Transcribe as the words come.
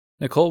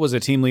Nicole was a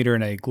team leader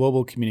in a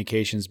global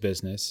communications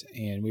business,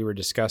 and we were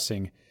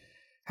discussing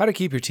how to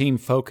keep your team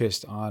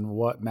focused on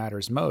what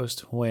matters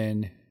most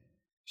when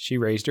she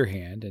raised her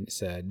hand and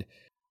said,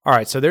 all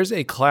right, so there's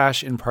a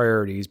clash in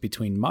priorities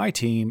between my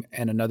team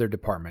and another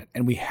department,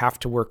 and we have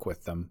to work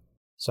with them.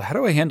 So how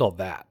do I handle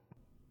that?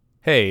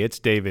 Hey, it's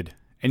David,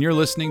 and you're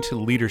listening to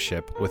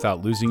Leadership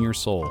Without Losing Your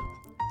Soul,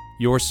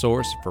 your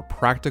source for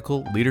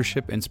practical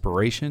leadership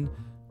inspiration,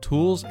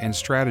 tools, and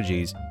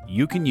strategies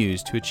you can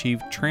use to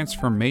achieve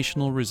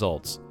transformational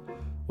results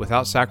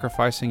without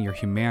sacrificing your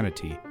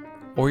humanity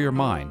or your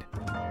mind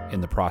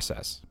in the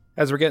process.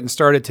 As we're getting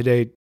started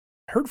today,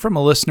 I heard from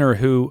a listener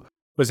who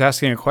was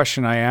asking a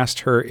question. I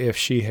asked her if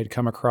she had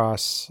come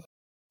across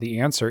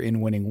the answer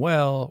in Winning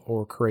Well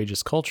or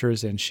Courageous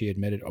Cultures, and she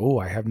admitted,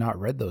 I have not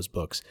read those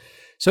books.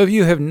 So if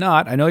you have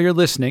not, I know you're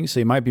listening, so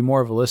you might be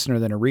more of a listener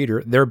than a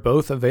reader. They're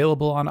both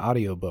available on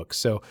audiobooks.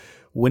 So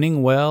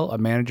Winning Well, A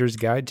Manager's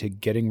Guide to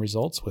Getting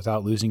Results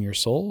Without Losing Your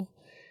Soul,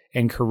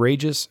 and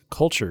Courageous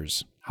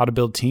Cultures, How to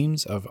Build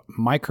Teams of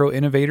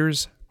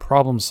Micro-Innovators,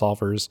 Problem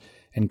Solvers,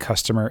 and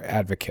Customer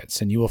Advocates.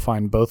 And you will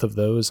find both of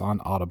those on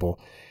Audible.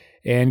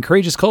 And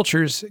Courageous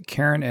Cultures,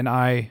 Karen and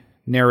I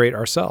narrate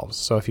ourselves.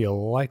 So if you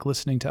like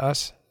listening to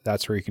us,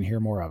 that's where you can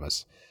hear more of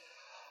us.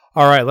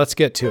 All right, let's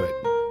get to it.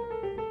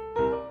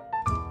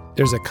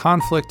 There's a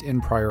conflict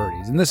in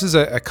priorities. And this is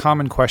a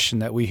common question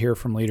that we hear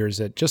from leaders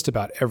at just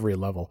about every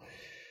level.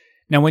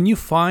 Now, when you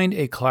find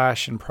a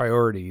clash in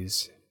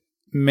priorities,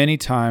 many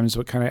times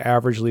what kind of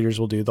average leaders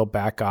will do, they'll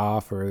back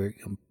off or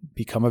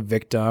become a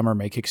victim or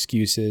make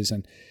excuses.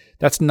 And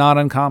that's not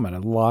uncommon. A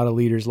lot of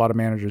leaders, a lot of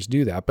managers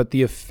do that. But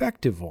the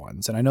effective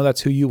ones, and I know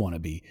that's who you want to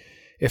be,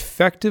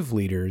 effective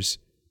leaders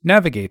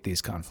navigate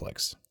these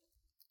conflicts.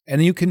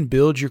 And you can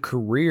build your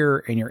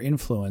career and your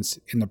influence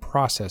in the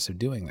process of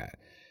doing that.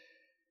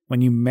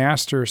 When you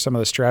master some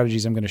of the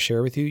strategies I'm going to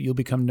share with you, you'll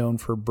become known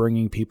for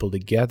bringing people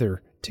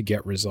together to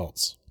get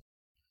results.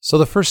 So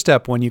the first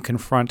step when you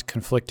confront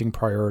conflicting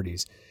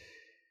priorities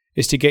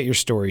is to get your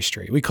story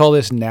straight. We call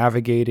this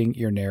navigating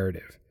your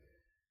narrative.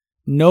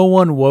 No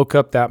one woke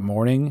up that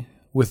morning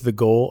with the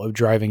goal of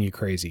driving you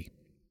crazy.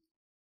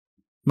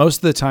 Most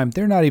of the time,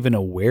 they're not even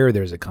aware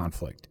there's a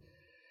conflict.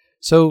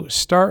 So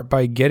start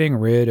by getting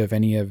rid of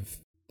any of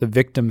the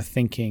victim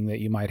thinking that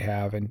you might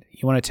have, and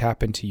you want to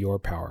tap into your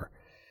power.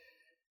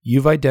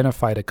 You've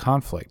identified a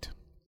conflict.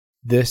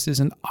 This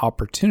is an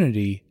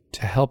opportunity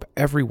to help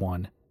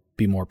everyone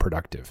be more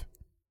productive.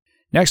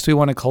 Next, we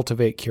want to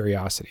cultivate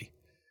curiosity.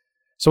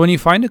 So when you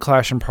find a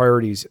clash in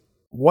priorities,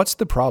 what's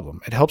the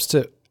problem? It helps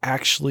to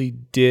actually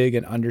dig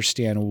and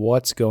understand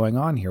what's going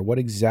on here. What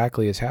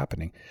exactly is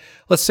happening?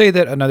 Let's say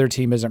that another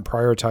team isn't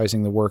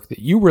prioritizing the work that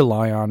you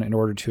rely on in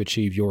order to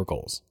achieve your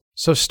goals.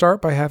 So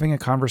start by having a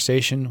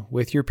conversation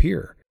with your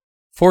peer.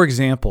 For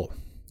example,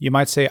 you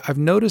might say, I've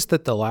noticed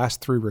that the last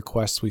 3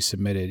 requests we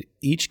submitted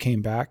each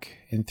came back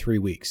in 3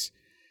 weeks.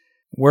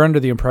 We're under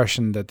the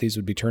impression that these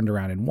would be turned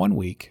around in 1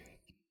 week.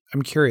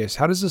 I'm curious,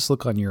 how does this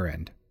look on your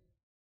end?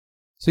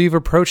 So you've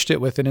approached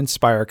it with an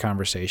inspire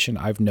conversation.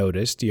 I've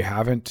noticed you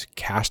haven't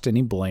cast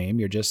any blame.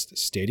 You're just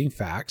stating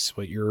facts,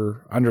 what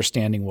your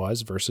understanding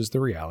was versus the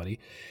reality.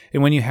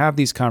 And when you have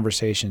these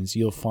conversations,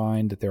 you'll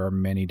find that there are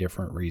many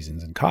different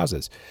reasons and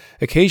causes.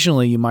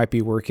 Occasionally, you might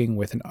be working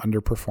with an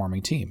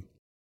underperforming team,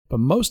 but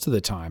most of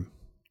the time,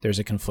 there's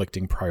a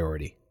conflicting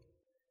priority.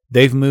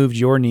 They've moved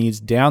your needs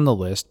down the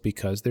list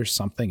because there's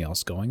something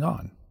else going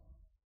on.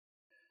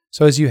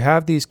 So as you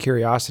have these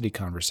curiosity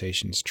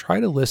conversations,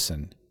 try to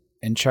listen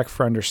and check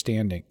for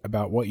understanding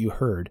about what you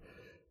heard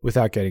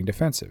without getting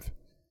defensive.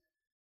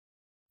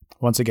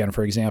 Once again,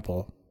 for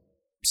example,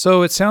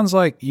 so it sounds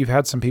like you've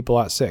had some people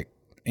out sick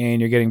and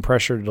you're getting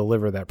pressure to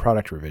deliver that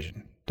product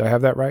revision. Do I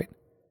have that right?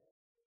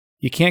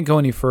 You can't go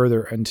any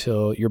further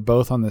until you're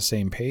both on the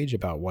same page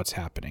about what's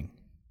happening.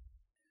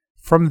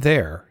 From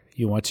there,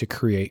 you want to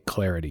create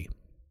clarity.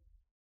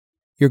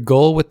 Your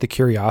goal with the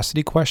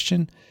curiosity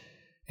question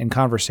and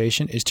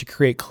conversation is to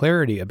create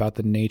clarity about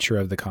the nature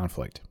of the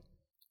conflict.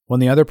 When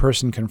the other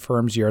person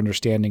confirms your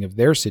understanding of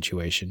their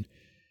situation,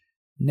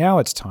 now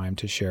it's time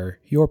to share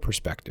your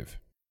perspective.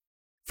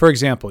 For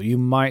example, you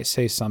might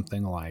say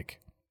something like,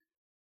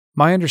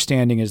 my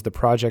understanding is the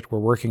project we're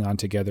working on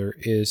together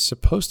is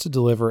supposed to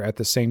deliver at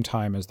the same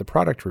time as the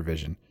product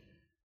revision.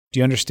 Do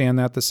you understand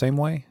that the same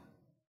way?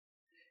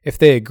 If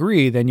they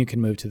agree, then you can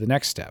move to the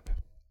next step.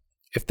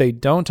 If they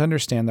don't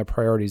understand the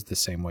priorities the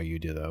same way you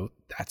do, though,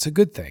 that's a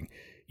good thing.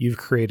 You've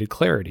created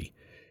clarity.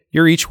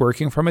 You're each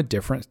working from a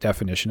different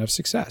definition of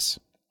success.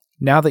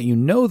 Now that you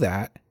know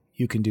that,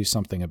 you can do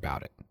something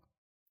about it.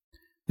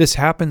 This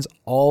happens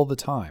all the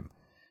time.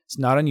 It's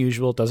not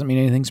unusual. It doesn't mean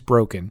anything's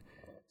broken.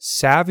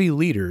 Savvy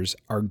leaders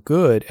are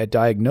good at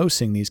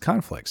diagnosing these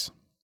conflicts.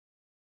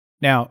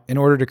 Now, in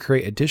order to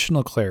create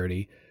additional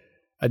clarity,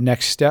 a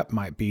next step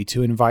might be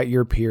to invite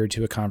your peer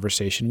to a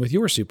conversation with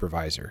your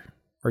supervisor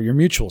or your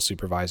mutual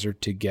supervisor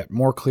to get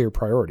more clear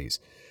priorities.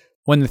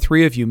 When the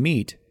 3 of you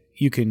meet,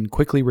 you can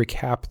quickly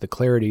recap the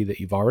clarity that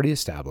you've already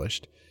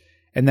established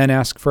and then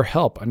ask for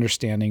help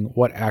understanding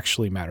what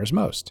actually matters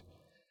most.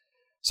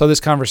 So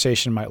this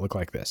conversation might look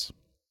like this.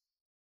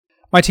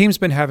 My team's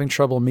been having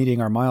trouble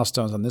meeting our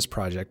milestones on this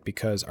project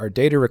because our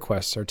data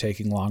requests are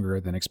taking longer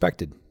than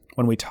expected.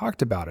 When we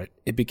talked about it,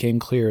 it became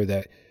clear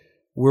that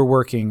we're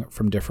working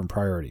from different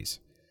priorities.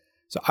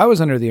 So I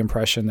was under the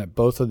impression that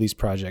both of these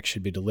projects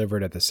should be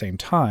delivered at the same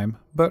time,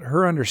 but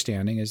her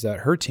understanding is that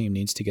her team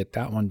needs to get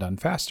that one done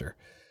faster.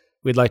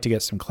 We'd like to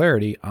get some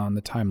clarity on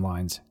the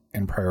timelines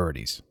and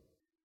priorities.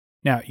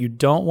 Now, you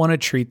don't want to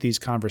treat these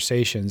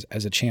conversations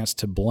as a chance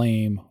to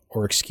blame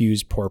or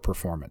excuse poor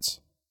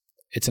performance.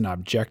 It's an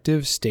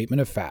objective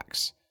statement of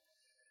facts,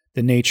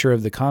 the nature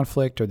of the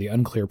conflict or the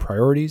unclear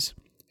priorities,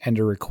 and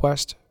a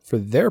request for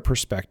their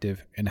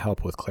perspective and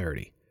help with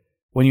clarity.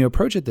 When you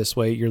approach it this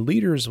way, your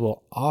leaders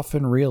will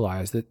often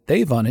realize that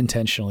they've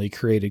unintentionally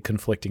created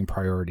conflicting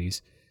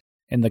priorities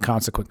and the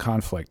consequent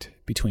conflict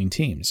between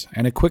teams.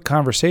 And a quick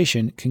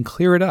conversation can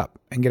clear it up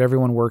and get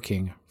everyone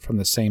working from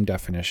the same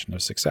definition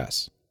of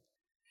success.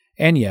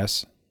 And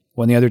yes,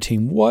 when the other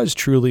team was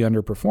truly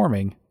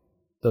underperforming,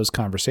 those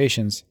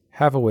conversations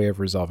have a way of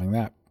resolving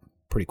that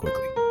pretty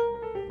quickly.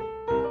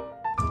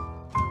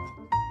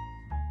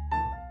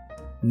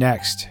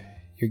 Next,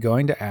 you're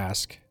going to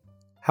ask,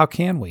 how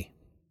can we?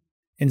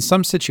 In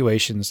some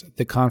situations,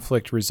 the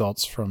conflict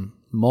results from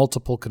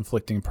multiple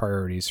conflicting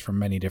priorities from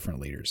many different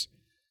leaders.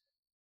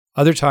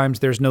 Other times,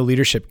 there's no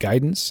leadership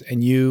guidance,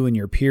 and you and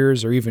your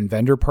peers or even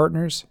vendor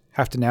partners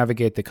have to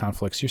navigate the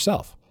conflicts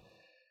yourself.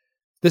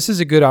 This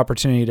is a good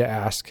opportunity to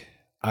ask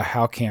a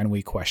how can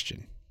we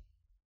question.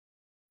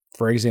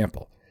 For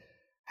example,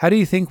 how do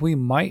you think we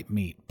might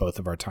meet both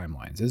of our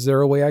timelines? Is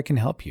there a way I can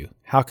help you?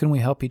 How can we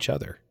help each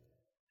other?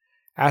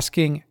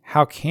 Asking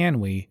how can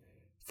we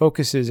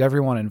focuses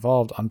everyone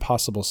involved on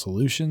possible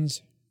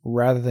solutions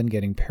rather than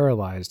getting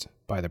paralyzed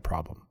by the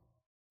problem.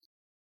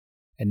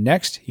 And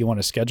next, you want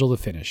to schedule the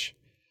finish.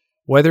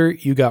 Whether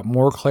you got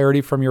more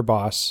clarity from your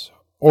boss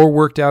or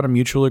worked out a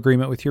mutual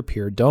agreement with your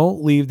peer,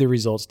 don't leave the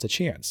results to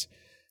chance.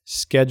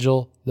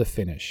 Schedule the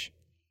finish.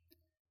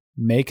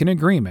 Make an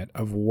agreement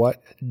of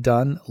what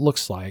done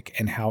looks like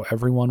and how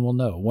everyone will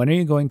know. When are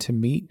you going to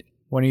meet?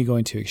 When are you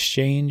going to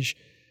exchange,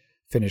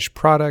 finished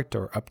product,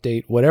 or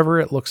update, whatever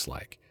it looks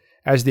like.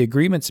 As the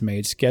agreement's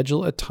made,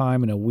 schedule a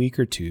time in a week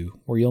or two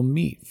where you'll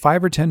meet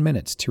 5 or 10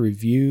 minutes to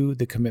review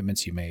the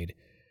commitments you made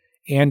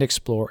and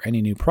explore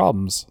any new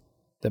problems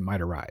that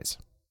might arise.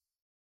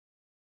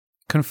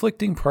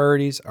 Conflicting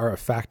priorities are a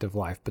fact of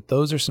life, but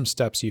those are some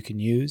steps you can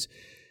use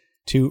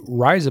to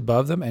rise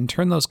above them and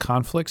turn those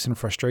conflicts and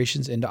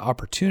frustrations into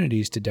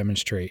opportunities to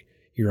demonstrate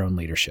your own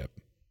leadership.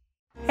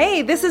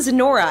 Hey, this is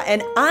Nora,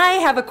 and I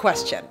have a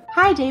question.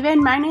 Hi, David.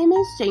 My name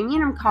is Jamie,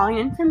 and I'm calling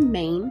in from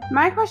Maine.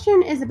 My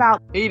question is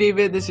about... Hey,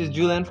 David. This is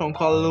Julian from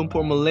Kuala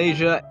Lumpur,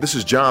 Malaysia. This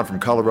is John from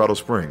Colorado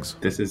Springs.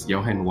 This is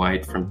Johan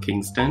White from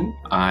Kingston.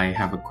 I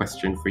have a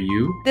question for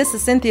you. This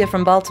is Cynthia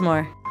from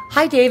Baltimore.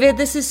 Hi, David.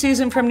 This is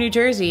Susan from New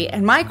Jersey,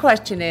 and my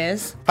question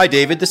is... Hi,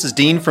 David. This is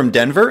Dean from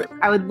Denver.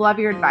 I would love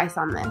your advice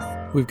on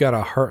this. We've got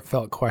a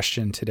heartfelt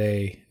question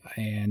today,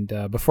 and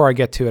before I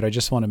get to it, I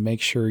just want to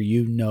make sure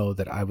you know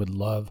that I would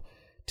love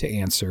to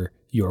answer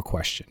your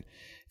question.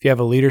 If you have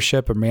a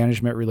leadership or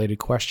management related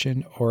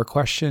question or a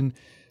question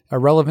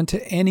relevant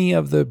to any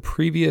of the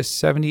previous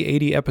 70,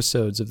 80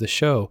 episodes of the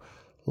show,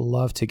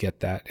 love to get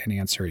that and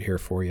answer it here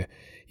for you.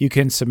 You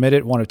can submit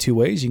it one of two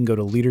ways. You can go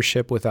to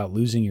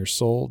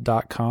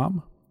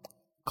leadershipwithoutlosingyyoursoul.com,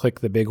 click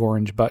the big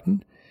orange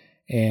button,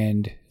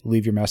 and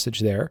leave your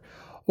message there.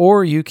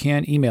 Or you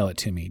can email it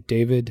to me,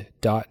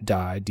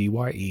 david.dye,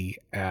 D-Y-E,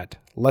 at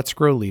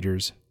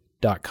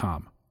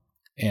letsgrowleaders.com.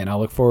 And I'll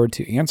look forward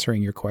to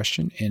answering your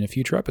question in a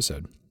future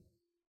episode.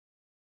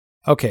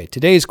 Okay,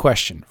 today's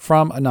question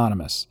from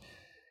Anonymous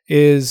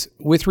is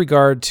with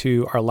regard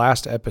to our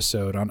last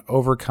episode on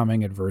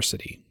overcoming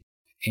adversity.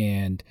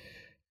 And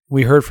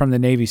we heard from the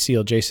Navy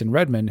SEAL Jason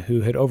Redmond, who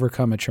had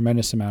overcome a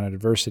tremendous amount of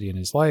adversity in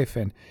his life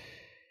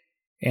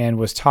and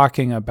was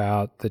talking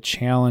about the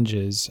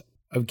challenges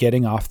of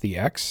getting off the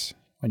X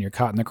when you're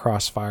caught in the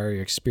crossfire,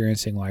 you're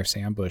experiencing life's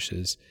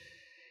ambushes.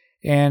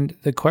 And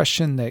the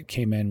question that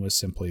came in was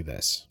simply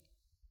this.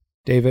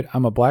 David,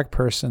 I'm a Black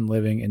person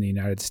living in the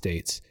United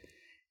States,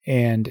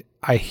 and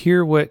I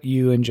hear what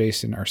you and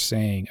Jason are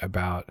saying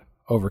about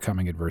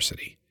overcoming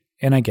adversity.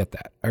 And I get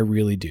that. I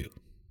really do.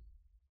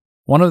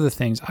 One of the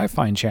things I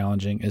find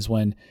challenging is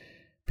when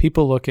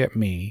people look at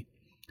me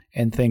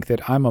and think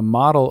that I'm a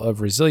model of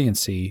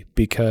resiliency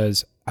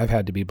because I've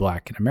had to be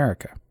Black in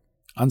America.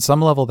 On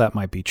some level, that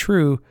might be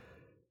true,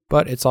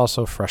 but it's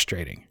also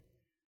frustrating.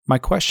 My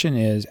question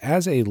is,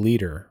 as a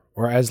leader,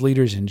 or as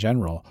leaders in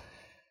general,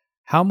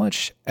 how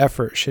much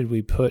effort should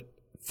we put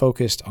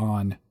focused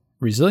on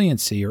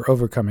resiliency or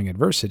overcoming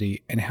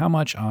adversity, and how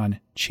much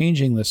on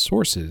changing the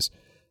sources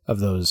of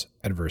those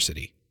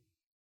adversity?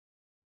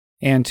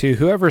 And to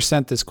whoever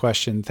sent this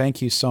question,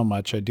 thank you so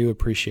much. I do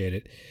appreciate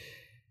it.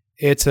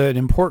 It's an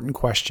important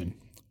question.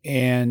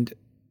 And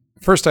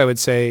first, I would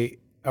say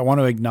I want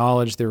to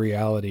acknowledge the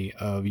reality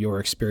of your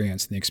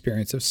experience and the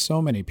experience of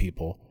so many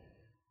people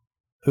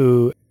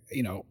who,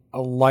 a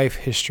life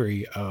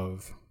history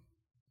of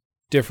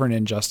different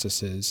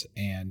injustices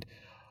and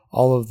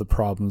all of the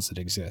problems that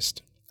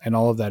exist. And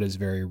all of that is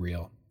very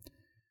real.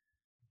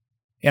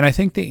 And I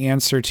think the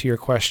answer to your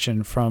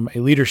question from a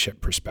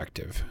leadership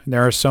perspective,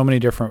 there are so many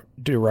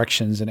different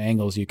directions and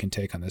angles you can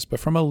take on this, but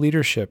from a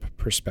leadership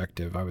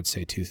perspective, I would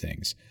say two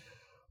things.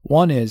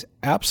 One is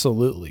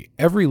absolutely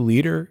every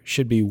leader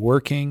should be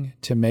working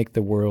to make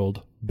the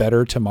world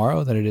better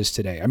tomorrow than it is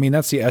today. I mean,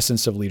 that's the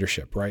essence of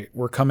leadership, right?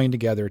 We're coming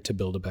together to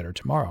build a better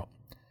tomorrow.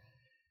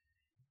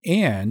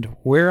 And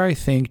where I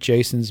think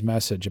Jason's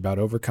message about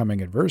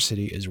overcoming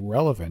adversity is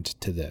relevant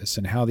to this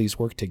and how these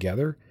work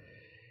together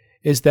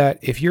is that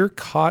if you're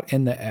caught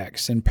in the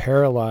X and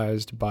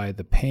paralyzed by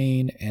the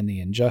pain and the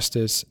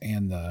injustice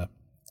and the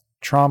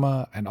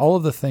trauma and all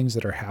of the things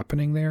that are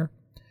happening there,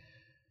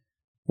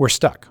 we're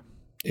stuck.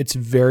 It's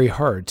very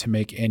hard to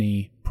make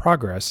any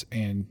progress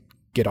and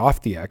get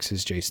off the X,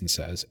 as Jason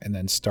says, and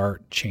then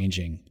start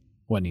changing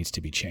what needs to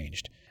be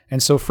changed.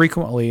 And so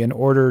frequently, in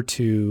order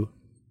to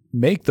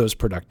make those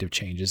productive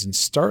changes and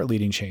start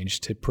leading change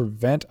to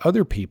prevent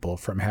other people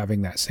from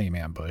having that same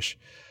ambush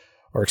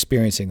or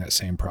experiencing that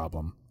same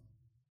problem,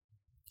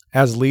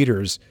 as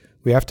leaders,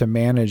 we have to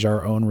manage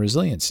our own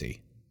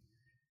resiliency.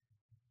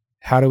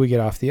 How do we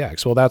get off the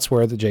X? Well, that's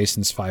where the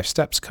Jason's 5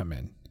 steps come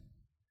in.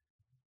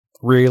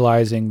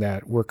 Realizing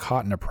that we're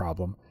caught in a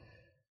problem,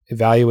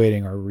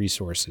 evaluating our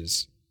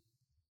resources,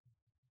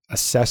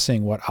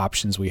 assessing what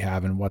options we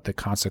have and what the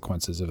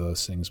consequences of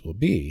those things will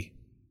be,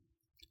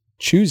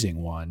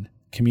 choosing one,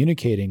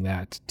 communicating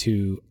that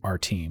to our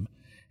team,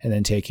 and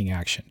then taking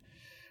action.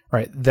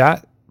 Right?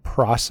 That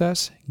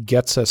process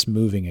gets us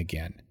moving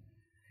again.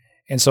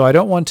 And so I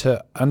don't want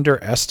to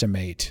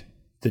underestimate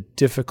the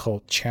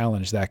difficult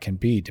challenge that can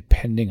be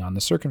depending on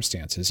the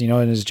circumstances.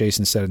 And as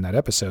Jason said in that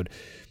episode,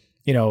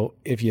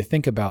 if you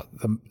think about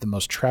the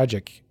most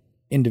tragic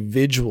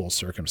individual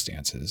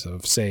circumstances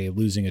of, say,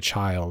 losing a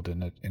child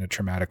in a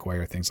traumatic way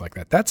or things like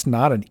that, that's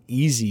not an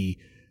easy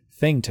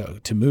thing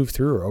to move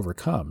through or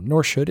overcome,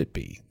 nor should it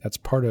be. That's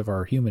part of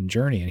our human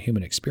journey and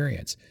human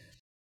experience.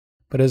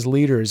 But as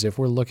leaders, if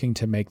we're looking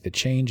to make the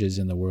changes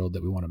in the world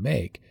that we want to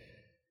make,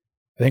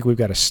 I think we've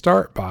got to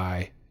start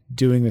by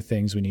doing the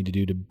things we need to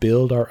do to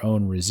build our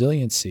own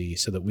resiliency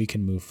so that we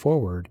can move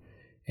forward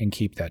and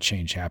keep that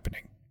change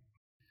happening.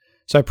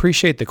 So I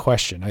appreciate the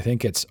question. I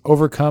think it's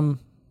overcome,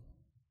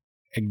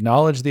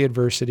 acknowledge the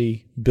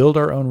adversity, build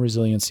our own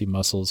resiliency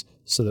muscles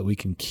so that we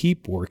can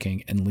keep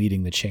working and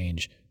leading the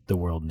change the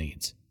world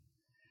needs.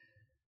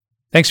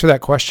 Thanks for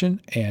that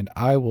question, and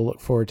I will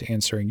look forward to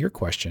answering your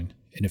question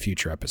in a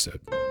future episode.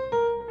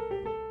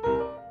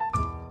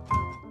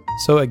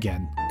 So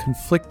again,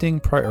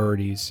 conflicting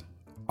priorities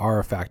are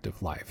a fact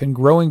of life, and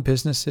growing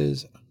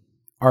businesses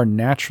are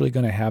naturally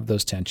going to have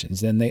those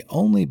tensions, and they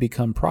only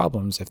become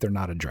problems if they're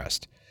not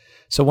addressed.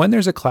 So when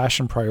there's a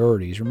clash in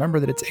priorities, remember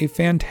that it's a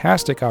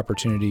fantastic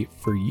opportunity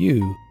for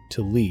you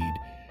to lead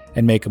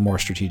and make a more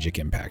strategic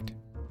impact.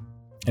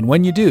 And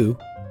when you do,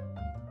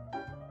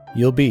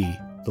 you'll be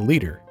the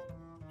leader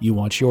you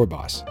want your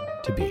boss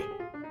to be.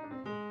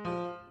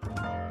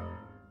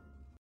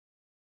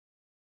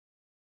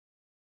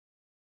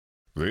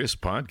 This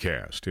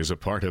podcast is a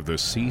part of the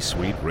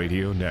C-Suite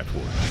Radio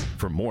Network.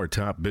 For more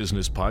top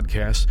business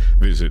podcasts,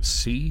 visit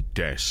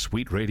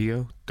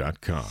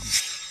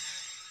c-suiteradio.com.